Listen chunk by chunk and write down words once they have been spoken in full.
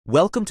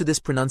Welcome to this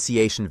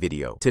pronunciation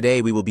video.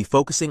 Today we will be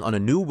focusing on a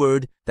new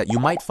word that you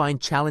might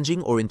find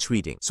challenging or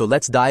intriguing. So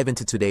let's dive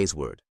into today's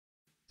word.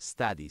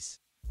 Studies,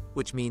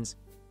 which means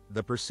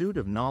the pursuit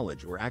of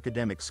knowledge or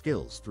academic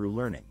skills through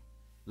learning.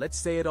 let's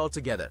say it all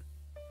together.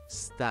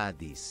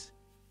 Studies.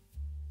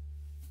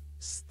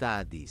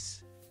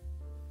 Studies.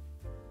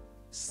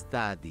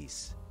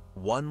 Studies.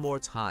 One more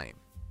time.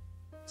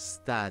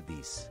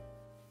 Studies.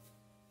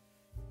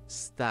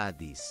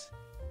 Studies.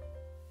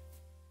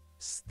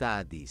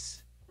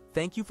 Studies.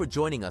 Thank you for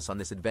joining us on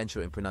this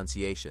adventure in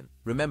pronunciation.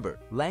 Remember,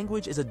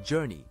 language is a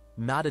journey,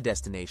 not a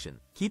destination.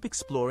 Keep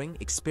exploring,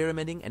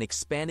 experimenting, and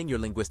expanding your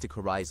linguistic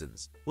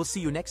horizons. We'll see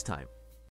you next time.